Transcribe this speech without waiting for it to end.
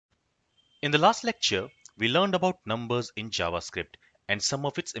In the last lecture, we learned about numbers in JavaScript and some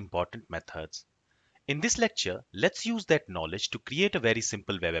of its important methods. In this lecture, let's use that knowledge to create a very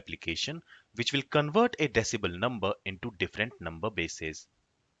simple web application which will convert a decimal number into different number bases.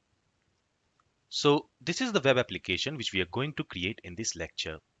 So this is the web application which we are going to create in this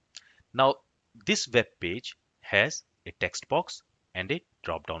lecture. Now, this web page has a text box and a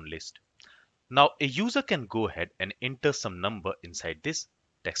drop-down list. Now, a user can go ahead and enter some number inside this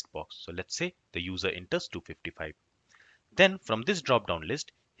text box. So let's say the user enters 255. Then from this drop-down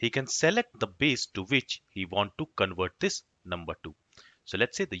list, he can select the base to which he want to convert this number to. So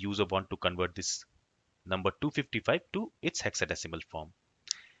let's say the user want to convert this number 255 to its hexadecimal form.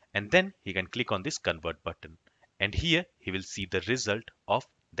 And then he can click on this convert button. And here he will see the result of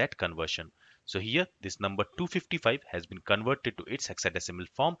that conversion. So here this number 255 has been converted to its hexadecimal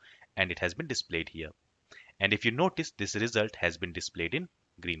form and it has been displayed here. And if you notice, this result has been displayed in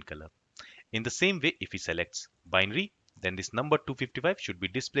green color. In the same way, if he selects binary, then this number 255 should be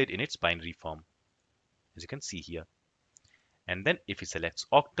displayed in its binary form, as you can see here. And then if he selects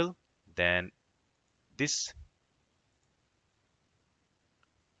octal, then this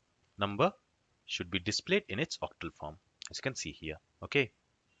number should be displayed in its octal form, as you can see here. Okay.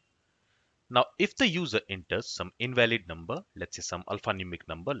 Now, if the user enters some invalid number, let's say some alphanumeric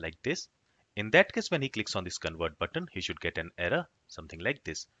number like this, in that case, when he clicks on this convert button, he should get an error, something like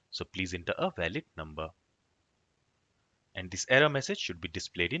this. So please enter a valid number. And this error message should be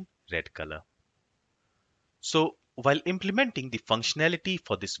displayed in red color. So while implementing the functionality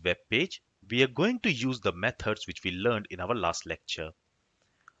for this web page, we are going to use the methods which we learned in our last lecture.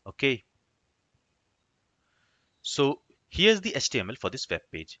 Okay. So here's the HTML for this web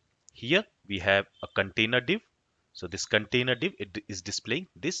page. Here we have a container div. So this container div, it is displaying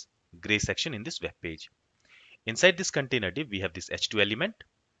this gray section in this web page. Inside this container div, we have this h2 element.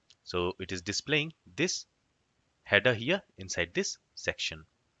 So it is displaying this header here inside this section.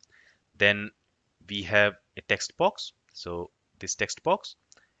 Then we have a text box. So this text box,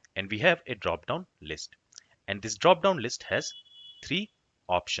 and we have a drop down list. And this drop down list has three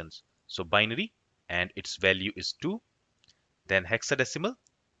options. So binary, and its value is 2. Then hexadecimal,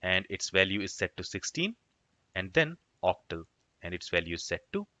 and its value is set to 16. And then octal, and its value is set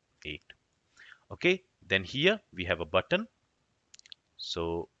to 8. Okay, then here we have a button.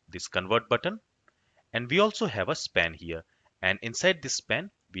 So this convert button, and we also have a span here, and inside this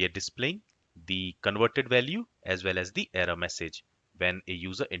span we are displaying the converted value as well as the error message when a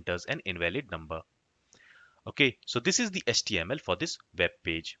user enters an invalid number. Okay, so this is the HTML for this web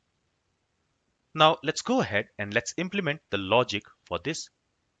page. Now let's go ahead and let's implement the logic for this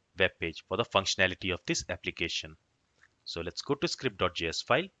web page, for the functionality of this application. So let's go to script.js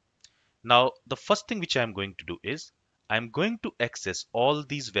file. Now the first thing which I'm going to do is I'm going to access all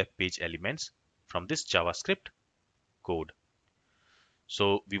these web page elements from this JavaScript code.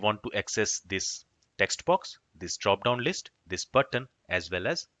 So we want to access this text box, this drop down list, this button, as well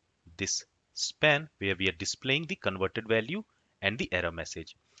as this span where we are displaying the converted value and the error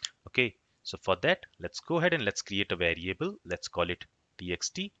message. Okay, so for that, let's go ahead and let's create a variable. Let's call it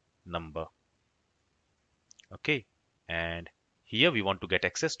txt number. Okay, and here we want to get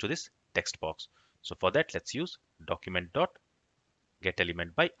access to this text box. So for that, let's use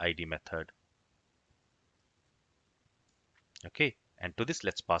document.getElementById method. Okay, and to this,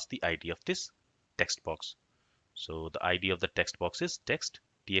 let's pass the ID of this text box. So the ID of the text box is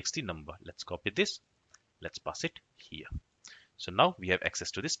txt number. Let's copy this. Let's pass it here. So now we have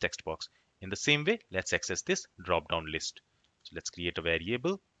access to this text box. In the same way, let's access this drop down list. So let's create a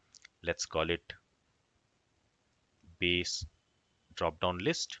variable. Let's call it base drop down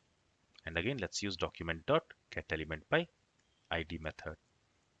list. And again, let's use document.getElementById method.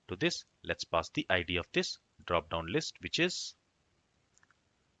 To this, let's pass the ID of this drop down list, which is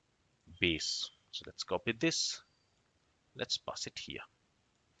base. So let's copy this. Let's pass it here.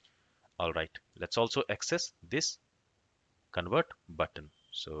 All right, let's also access this convert button.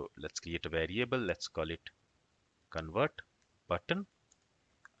 So let's create a variable. Let's call it convert button.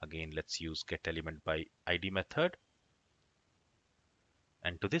 Again, let's use getElementById method.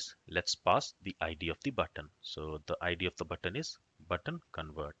 And to this, let's pass the ID of the button. So the ID of the button is button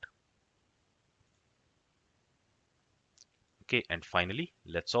convert. Okay, and finally,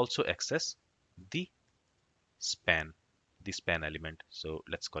 let's also access the span element. So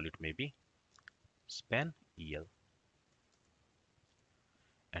let's call it maybe span EL.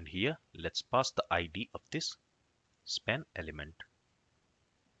 And here, let's pass the ID of this span element.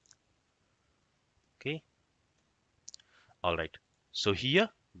 Okay. All right. So here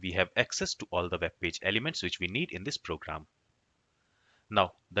we have access to all the web page elements which we need in this program.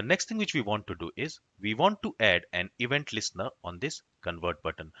 Now, the next thing which we want to do is we want to add an event listener on this convert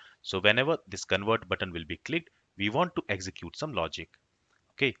button. So whenever this convert button will be clicked, we want to execute some logic.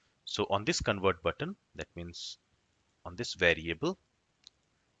 Okay, so on this convert button, that means on this variable,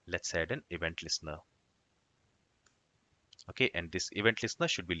 let's add an event listener. Okay, and this event listener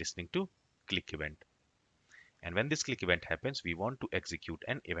should be listening to click event. And when this click event happens, we want to execute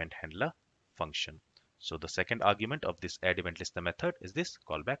an event handler function. So the second argument of this add event listener method is this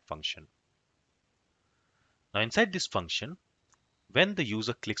callback function. Now inside this function, when the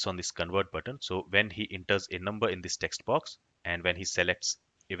user clicks on this convert button, so when he enters a number in this text box and when he selects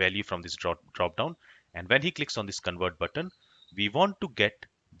a value from this drop down, and when he clicks on this convert button, we want to get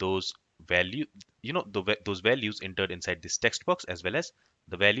those value, those values entered inside this text box as well as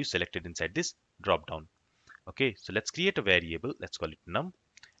the value selected inside this drop down. Okay, so let's create a variable, let's call it num,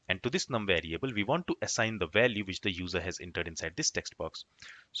 and to this num variable we want to assign the value which the user has entered inside this text box.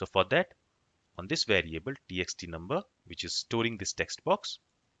 So for that, on this variable txt number, which is storing this text box,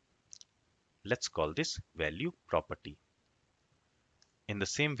 let's call this value property. In the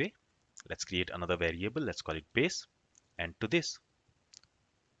same way, let's create another variable, let's call it base, and to this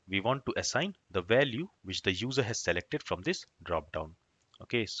we want to assign the value which the user has selected from this drop down.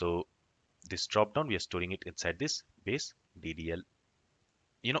 Okay, so this drop down we are storing it inside this base ddl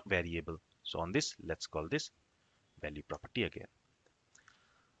variable. So on this, let's call this value property again.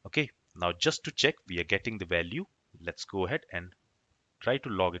 Okay, now just to check we are getting the value, let's go ahead and try to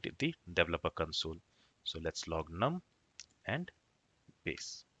log it in the developer console. So let's log num and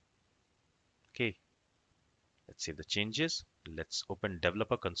base. Okay, let's save the changes. Let's open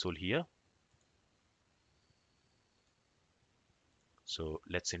developer console here. So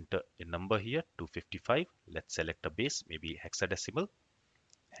let's enter a number here, 255. Let's select a base, maybe hexadecimal,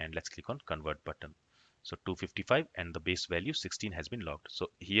 and let's click on convert button. So 255 and the base value 16 has been logged. So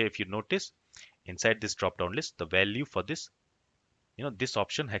here if you notice, inside this drop down list, the value for this this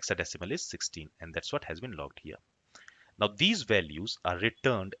option hexadecimal is 16, and that's what has been logged here. Now these values are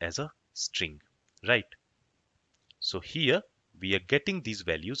returned as a string, right? So here we are getting these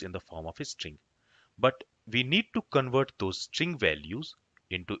values in the form of a string, but we need to convert those string values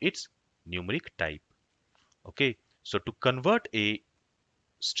into its numeric type. Okay, so to convert a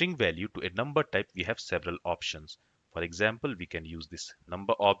string value to a number type, we have several options. For example, we can use this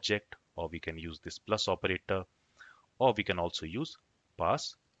number object, or we can use this plus operator, or we can also use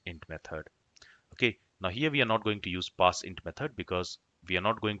pass int method. Okay, now here we are not going to use pass int method because we are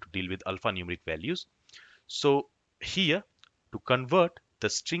not going to deal with alphanumeric values. So here, to convert the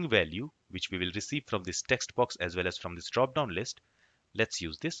string value which we will receive from this text box as well as from this drop down list, let's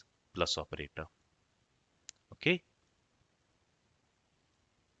use this plus operator. Okay,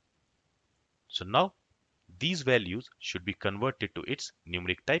 so now these values should be converted to its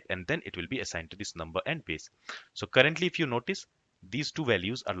numeric type, and then it will be assigned to this number and base. So currently if you notice, these two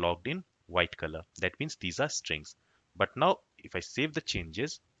values are logged in white color. That means these are strings. But now if I save the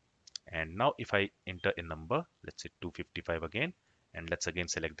changes, and now if I enter a number, let's say 255 again, and let's again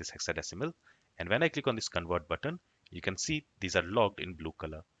select this hexadecimal, and when I click on this convert button, you can see these are logged in blue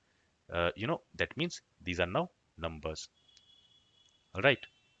color. That means these are now numbers. All right.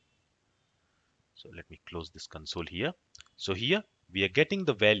 So let me close this console here. So here we are getting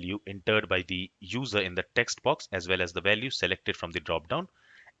the value entered by the user in the text box as well as the value selected from the drop down,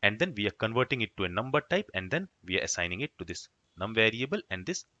 and then we are converting it to a number type, and then we are assigning it to this num variable and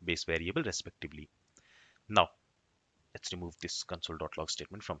this base variable respectively. Now let's remove this console.log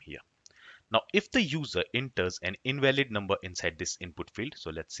statement from here. Now if the user enters an invalid number inside this input field, so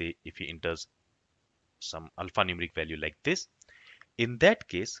let's say if he enters some alphanumeric value like this, in that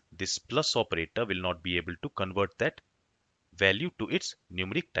case this plus operator will not be able to convert that value to its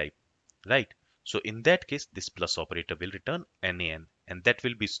numeric type, right? So in that case this plus operator will return nan, and that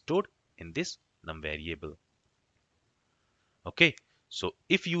will be stored in this num variable. Okay, so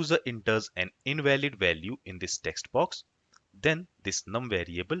if user enters an invalid value in this text box, then this num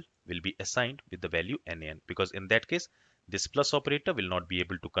variable will be assigned with the value nan, because in that case this plus operator will not be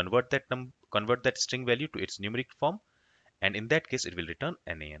able to convert that string value to its numeric form, and in that case it will return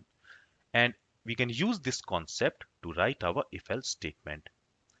nan. And we can use this concept to write our if-else statement.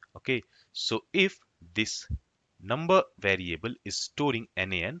 Okay, so if this number variable is storing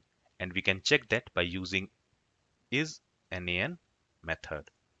nan, and we can check that by using isNaN method,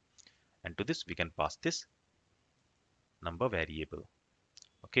 and to this we can pass this number variable.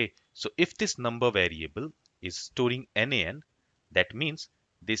 Okay, so if this number variable is storing nan, that means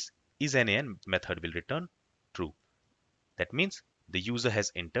this isNaN method will return true. That means the user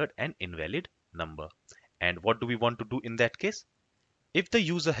has entered an invalid number. And what do we want to do in that case? If the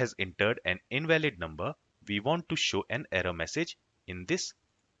user has entered an invalid number, we want to show an error message in this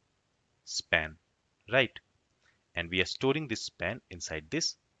span, right? And we are storing this span inside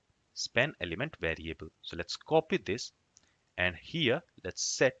this span element variable. So let's copy this, and here let's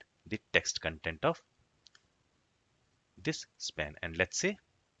set the text content of this span, and let's say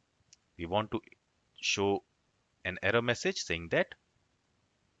we want to show an error message saying that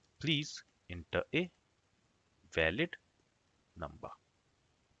please enter a valid number.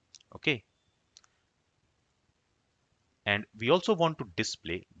 Okay, and we also want to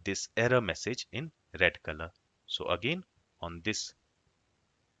display this error message in red color. So again, on this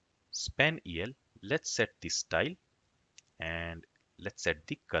span el, let's set the style and let's set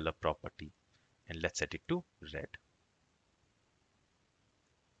the color property, and let's set it to red.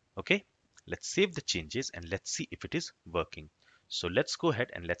 Okay, let's save the changes and let's see if it is working. So let's go ahead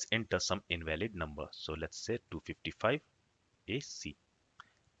and let's enter some invalid number. So let's say 255 AC.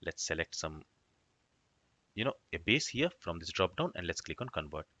 Let's select some, a base here from this drop down, and let's click on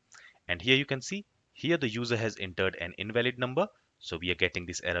convert. And here you can see, here the user has entered an invalid number. So we are getting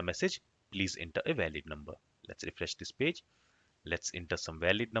this error message, please enter a valid number. Let's refresh this page. Let's enter some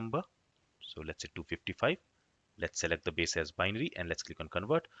valid number. So let's say 255. Let's select the base as binary and let's click on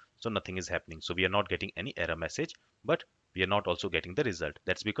convert. So nothing is happening. So we are not getting any error message, but we are not also getting the result.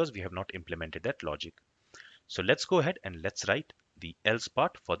 That's because we have not implemented that logic. So let's go ahead and let's write the else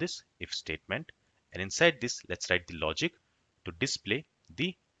part for this if statement. And inside this, let's write the logic to display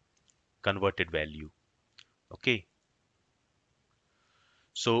the converted value. Okay.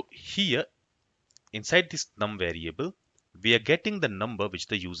 So here inside this num variable, we are getting the number which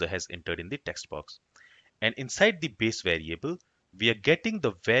the user has entered in the text box. And inside the base variable, we are getting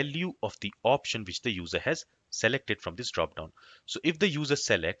the value of the option which the user has selected from this dropdown. So if the user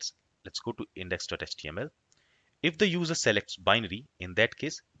selects, let's go to index.html. If the user selects binary, in that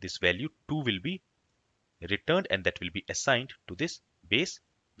case, this value 2 will be returned and that will be assigned to this base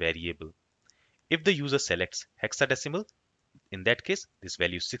variable. If the user selects hexadecimal, in that case, this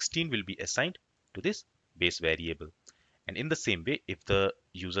value 16 will be assigned to this base variable. And in the same way, if the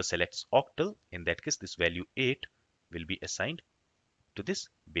user selects octal, in that case, this value 8 will be assigned to this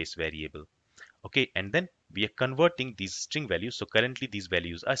base variable. Okay, and then we are converting these string values. So currently these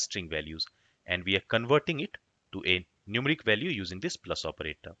values are string values, and we are converting it to a numeric value using this plus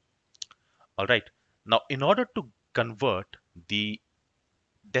operator. All right, now in order to convert the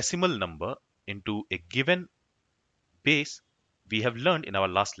decimal number into a given base, we have learned in our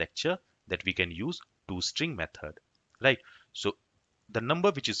last lecture that we can use toString method, right? So the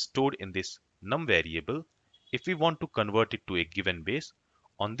number which is stored in this num variable, if we want to convert it to a given base,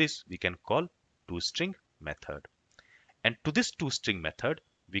 on this we can call toString method. And to this toString method,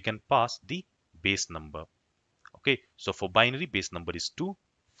 we can pass the base number. Okay, so for binary, base number is 2,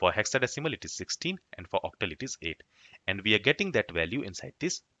 for hexadecimal it is 16, and for octal it is 8. And we are getting that value inside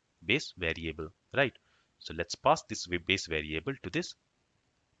this base variable, right? So let's pass this base variable to this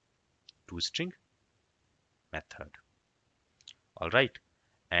toString method. All right,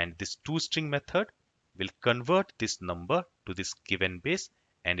 and this toString method will convert this number to this given base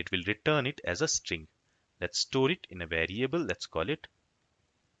and it will return it as a string. Let's store it in a variable. Let's call it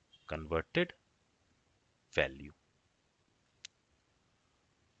converted value.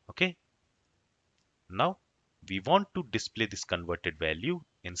 Okay, now we want to display this converted value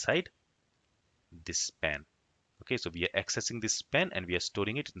inside this span. Okay, so we are accessing this span and we are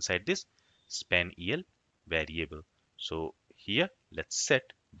storing it inside this span el variable. So here let's set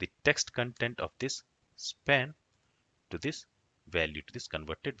the text content of this span to this value, to this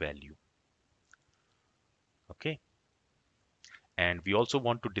converted value. Okay, and we also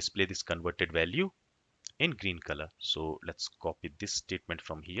want to display this converted value in green color. So let's copy this statement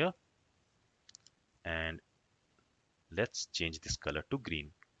from here and let's change this color to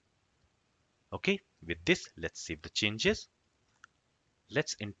green. Okay, with this, let's save the changes.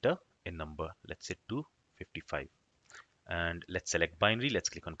 Let's enter a number, let's say 255, and let's select binary. Let's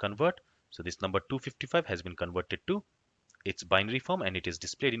click on convert. So this number 255 has been converted to its binary form and it is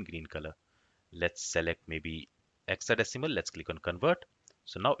displayed in green color. Let's select maybe hexadecimal. Let's click on convert.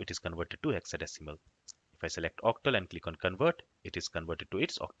 So now it is converted to hexadecimal. If I select octal and click on convert, it is converted to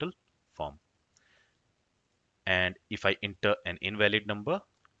its octal form. And if I enter an invalid number,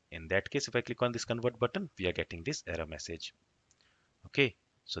 in that case, if I click on this convert button, we are getting this error message. Okay,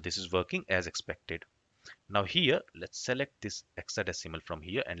 so this is working as expected. Now here, let's select this hexadecimal from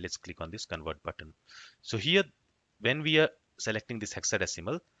here and let's click on this convert button. So here, when we are selecting this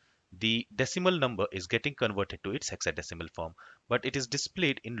hexadecimal, the decimal number is getting converted to its hexadecimal form, but it is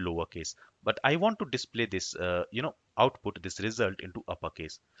displayed in lowercase. But I want to display this, output this result into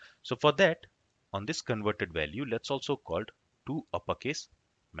uppercase. So for that, on this converted value, let's also call toUppercase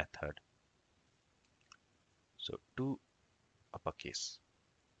method. So toUppercase.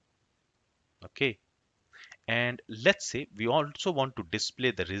 Okay. And let's say we also want to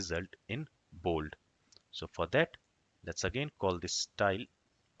display the result in bold. So for that, let's again call this style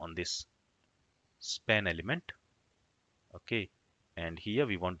on this span element. Okay. And here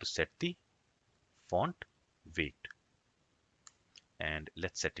we want to set the font weight. And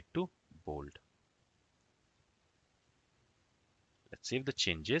let's set it to bold. Let's save the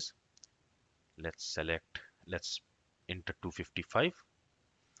changes. Let's enter 255.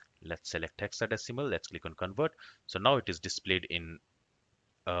 Let's select hexadecimal. Let's click on convert. So now it is displayed in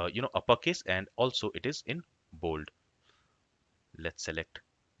uppercase, and also it is in bold. Let's select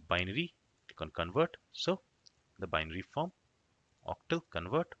binary, click on convert. So the binary form, octal,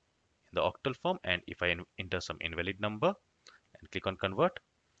 convert in the octal form, and if I enter some invalid number and click on convert,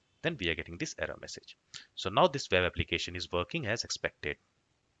 then we are getting this error message. So now this web application is working as expected.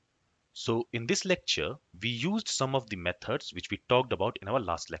 So in this lecture, we used some of the methods which we talked about in our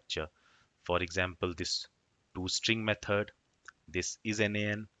last lecture. For example, this toString method, this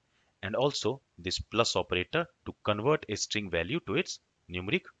isNaN, and also this plus operator to convert a string value to its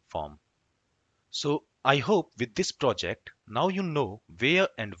numeric form. So I hope with this project, now you know where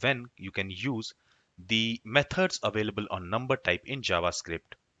and when you can use the methods available on number type in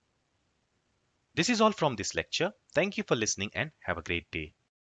JavaScript. This is all from this lecture. Thank you for listening and have a great day.